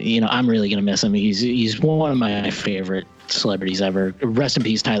I'm really gonna miss him. He's one of my favorite celebrities ever. Rest in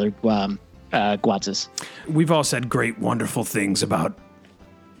peace, Tyler Guazez. We've all said great, wonderful things about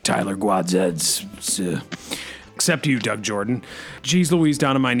Tyler Guazez. Except you, Doug Jordan. Geez Louise,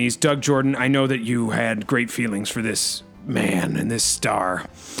 down on my knees. Doug Jordan, I know that you had great feelings for this man and this star.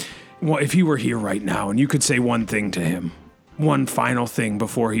 Well, if he were here right now and you could say one thing to him, one final thing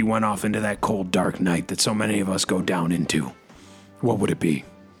before he went off into that cold, dark night that so many of us go down into, what would it be?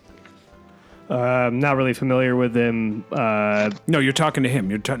 I'm not really familiar with him. No, you're talking to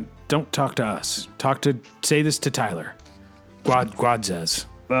him. Don't talk to us. Say this to Tyler. Guazez.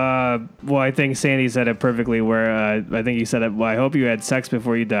 Well, I think Sandy said it perfectly where I think he said it. Well, I hope you had sex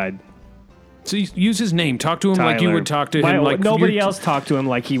before you died. So you use his name. Talk to him Tyler. like you would talk to him. Like nobody else talked to him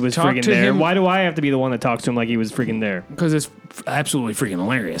like he was freaking there. Him. Why do I have to be the one that talks to him like he was freaking there? Because it's absolutely freaking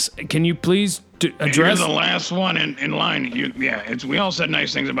hilarious. Can you please address? You're the last one in line. We all said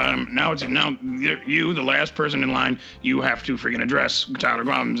nice things about him. Now you, the last person in line. You have to freaking address Tyler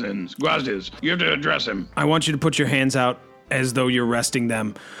Guazdiz. You have to address him. I want you to put your hands out as though you're resting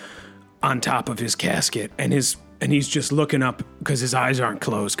them on top of his casket, and he's just looking up because his eyes aren't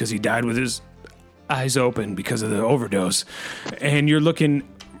closed because he died with his eyes open because of the overdose, and you're looking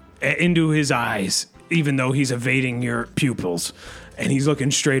into his eyes even though he's evading your pupils, and he's looking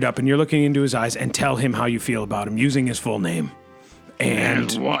straight up, and you're looking into his eyes, and tell him how you feel about him using his full name.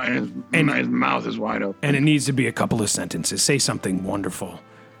 And his mouth is wide open. And it needs to be a couple of sentences. Say something wonderful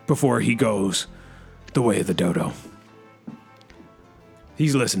before he goes the way of the dodo.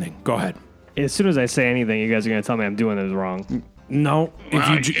 He's listening. Go ahead. As soon as I say anything, you guys are going to tell me I'm doing this wrong. No,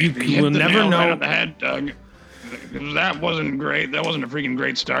 Wow, you will hit the never nail right know. on the head, Doug. That wasn't great. That wasn't a freaking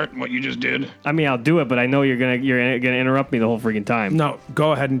great start. What you just did. I mean, I'll do it, but I know you're gonna interrupt me the whole freaking time. No,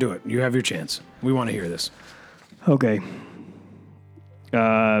 go ahead and do it. You have your chance. We want to hear this. Okay.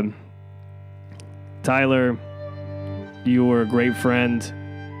 Tyler, you were a great friend.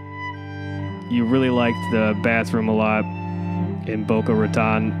 You really liked the bathroom a lot in Boca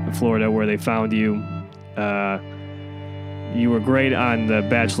Raton, Florida, where they found you. You were great on The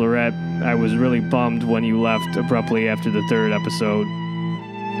Bachelorette. I was really bummed when you left abruptly after the third episode.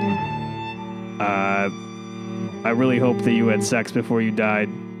 I really hope that you had sex before you died.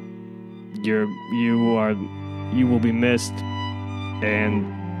 You will be missed, and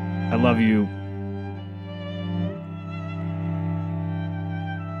I love you.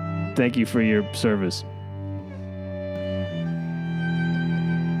 Thank you for your service.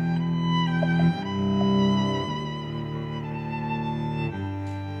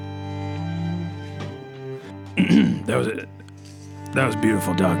 That was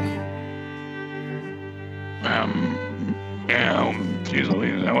beautiful, Doug. Geez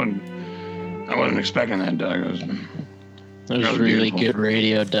Louise, I wasn't expecting that, Doug. That was was really beautiful. good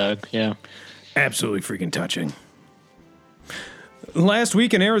radio, Doug. Yeah. Absolutely freaking touching. Last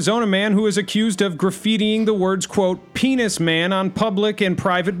week, an Arizona man who is accused of graffitiing the words, quote, penis man on public and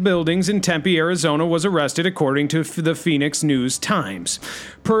private buildings in Tempe, Arizona was arrested, according to the Phoenix News-Times.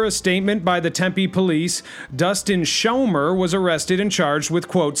 Per a statement by the Tempe police, Dustin Schomer was arrested and charged with,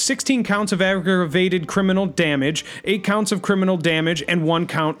 quote, 16 counts of aggravated criminal damage, 8 counts of criminal damage, and 1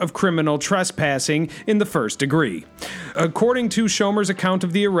 count of criminal trespassing in the first degree. According to Schomer's account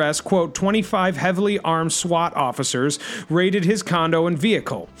of the arrest, quote, 25 heavily armed SWAT officers raided his condo and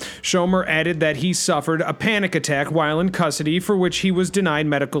vehicle. Schomer added that he suffered a panic attack while in custody, for which he was denied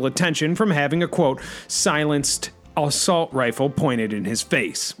medical attention from having a, quote, silenced assault rifle pointed in his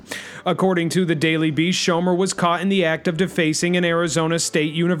face. According to the Daily Beast, Schomer was caught in the act of defacing an Arizona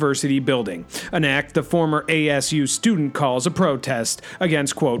State University building, an act the former ASU student calls a protest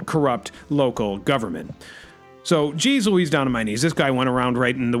against, quote, corrupt local government. So, geez Louise, down on my knees. This guy went around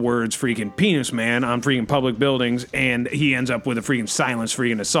writing the words freaking penis man on freaking public buildings, and he ends up with a freaking silenced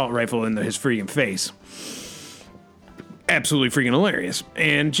freaking assault rifle in his freaking face. Absolutely freaking hilarious.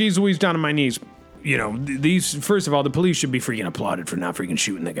 And geez Louise, down on my knees. You know, these, first of all, the police should be freaking applauded for not freaking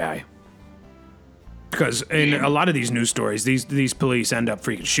shooting the guy. Because in a lot of these news stories, these police end up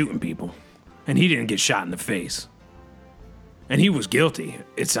freaking shooting people. And he didn't get shot in the face. And he was guilty,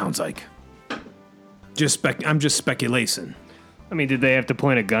 it sounds like. I'm just speculating. I mean, did they have to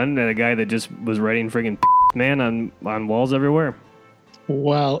point a gun at a guy that just was writing friggin' man on walls everywhere?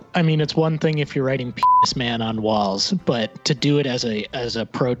 Well, I mean, it's one thing if you're writing penis man on walls, but to do it as a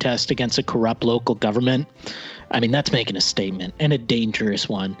protest against a corrupt local government, I mean, that's making a statement, and a dangerous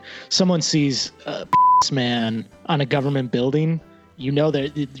one. Someone sees a penis man on a government building, you know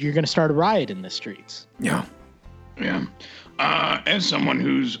that you're going to start a riot in the streets. Yeah. Yeah. As someone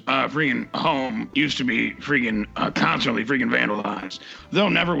whose freaking home used to be freaking constantly freaking vandalized, though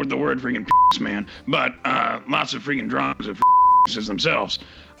never with the word freaking penis man, but lots of freaking drawings of penises themselves,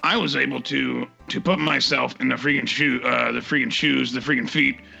 I was able to put myself in the freaking shoes, the freaking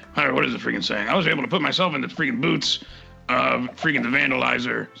feet. What is the freaking saying? I was able to put myself in the freaking boots of freaking the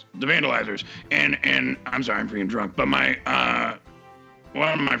vandalizers. And I'm sorry, I'm freaking drunk. But what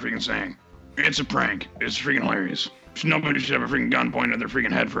am I freaking saying? It's a prank. It's freaking hilarious. Nobody should have a freaking gun pointed at their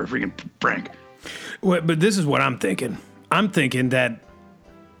freaking head for a freaking prank. Well, but this is what I'm thinking. I'm thinking that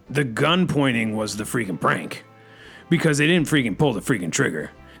the gun pointing was the freaking prank. Because they didn't freaking pull the freaking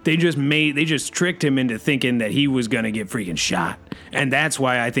trigger. They just tricked him into thinking that he was going to get freaking shot. And that's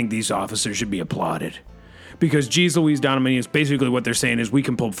why I think these officers should be applauded. Because geez Louise, Donovan, is basically what they're saying is we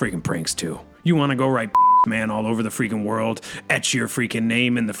can pull freaking pranks too. You want to go write man all over the freaking world, etch your freaking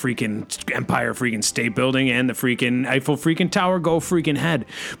name in the freaking Empire freaking State Building and the freaking Eiffel freaking Tower, go freaking head.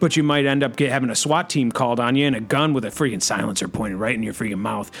 But you might end up having a SWAT team called on you and a gun with a freaking silencer pointed right in your freaking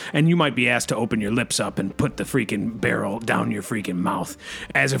mouth. And you might be asked to open your lips up and put the freaking barrel down your freaking mouth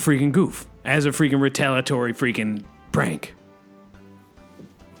as a freaking goof, as a freaking retaliatory freaking prank.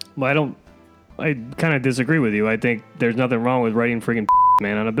 Well, I kind of disagree with you. I think there's nothing wrong with writing freaking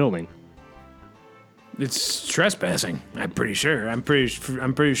man on a building. It's trespassing. I'm pretty sure. I'm pretty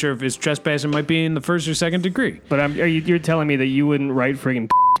sure if it's trespassing, it might be in the first or second degree. But you're telling me that you wouldn't write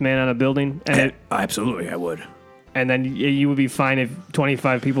friggin' man on a building? And Absolutely, I would. And then you would be fine if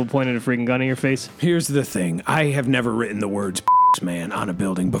 25 people pointed a freaking gun in your face? Here's the thing. I have never written the words man on a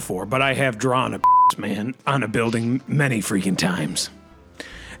building before, but I have drawn a man on a building many freaking times.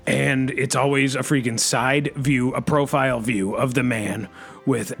 And it's always a freaking side view, a profile view of the man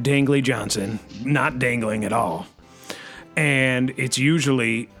with Dangly Johnson, not dangling at all. And it's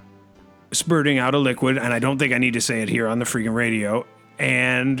usually spurting out a liquid, and I don't think I need to say it here on the freaking radio,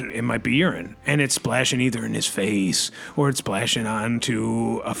 and it might be urine. And it's splashing either in his face, or it's splashing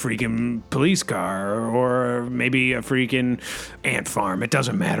onto a freaking police car, or maybe a freaking ant farm. It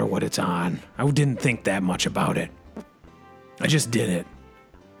doesn't matter what it's on. I didn't think that much about it. I just did it.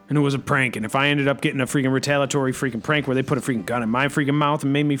 And it was a prank. And if I ended up getting a freaking retaliatory freaking prank where they put a freaking gun in my freaking mouth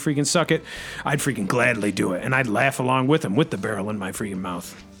and made me freaking suck it, I'd freaking gladly do it. And I'd laugh along with them with the barrel in my freaking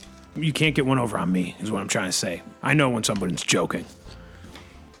mouth. You can't get one over on me, is what I'm trying to say. I know when somebody's joking.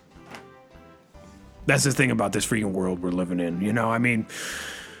 That's the thing about this freaking world we're living in. You know, I mean,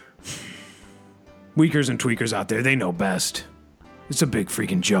 weakers and tweakers out there, they know best. It's a big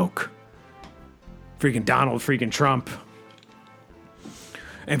freaking joke. Freaking Donald freaking Trump.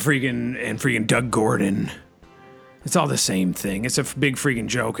 And freaking Doug Gordon. It's all the same thing. It's a big freaking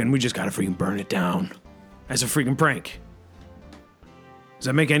joke, and we just gotta freaking burn it down as a freaking prank. Does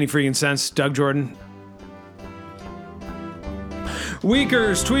that make any freaking sense, Doug Jordan?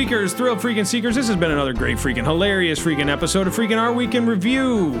 Weakers, tweakers, thrill freaking seekers, this has been another great freaking hilarious freaking episode of freaking Our Week in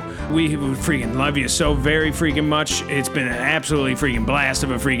Review. We freaking love you so very freaking much. It's been an absolutely freaking blast of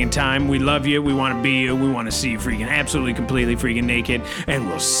a freaking time. We love you. We want to be you. We want to see you freaking absolutely completely freaking naked. And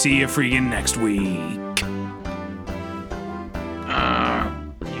we'll see you freaking next week.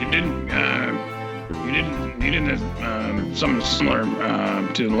 You did something similar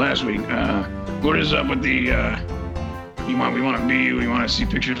to last week. What is up with the we want to be you, we want to see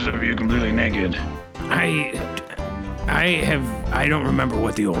pictures of you completely naked? I don't remember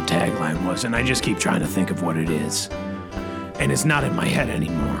what the old tagline was, and I just keep trying to think of what it is. And it's not in my head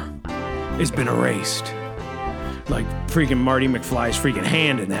anymore. It's been erased. Like freaking Marty McFly's freaking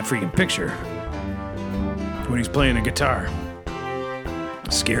hand in that freaking picture. When he's playing the guitar.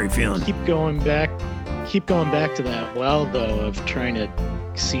 A scary feeling. Keep going back to that well, though, of trying to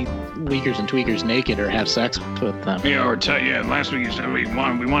see leakers and tweakers naked or have sex with them. Yeah, or last week you said we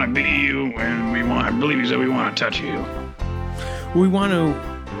want to be you, and I believe you said we want to touch you. We want to.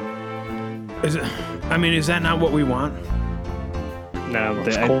 Is that not what we want? No,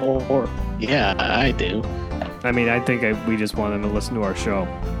 yeah, I do. I mean, I think we just want them to listen to our show.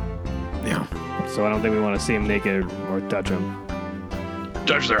 Yeah. So I don't think we want to see them naked or touch them.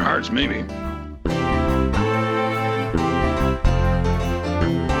 Touch their hearts, maybe.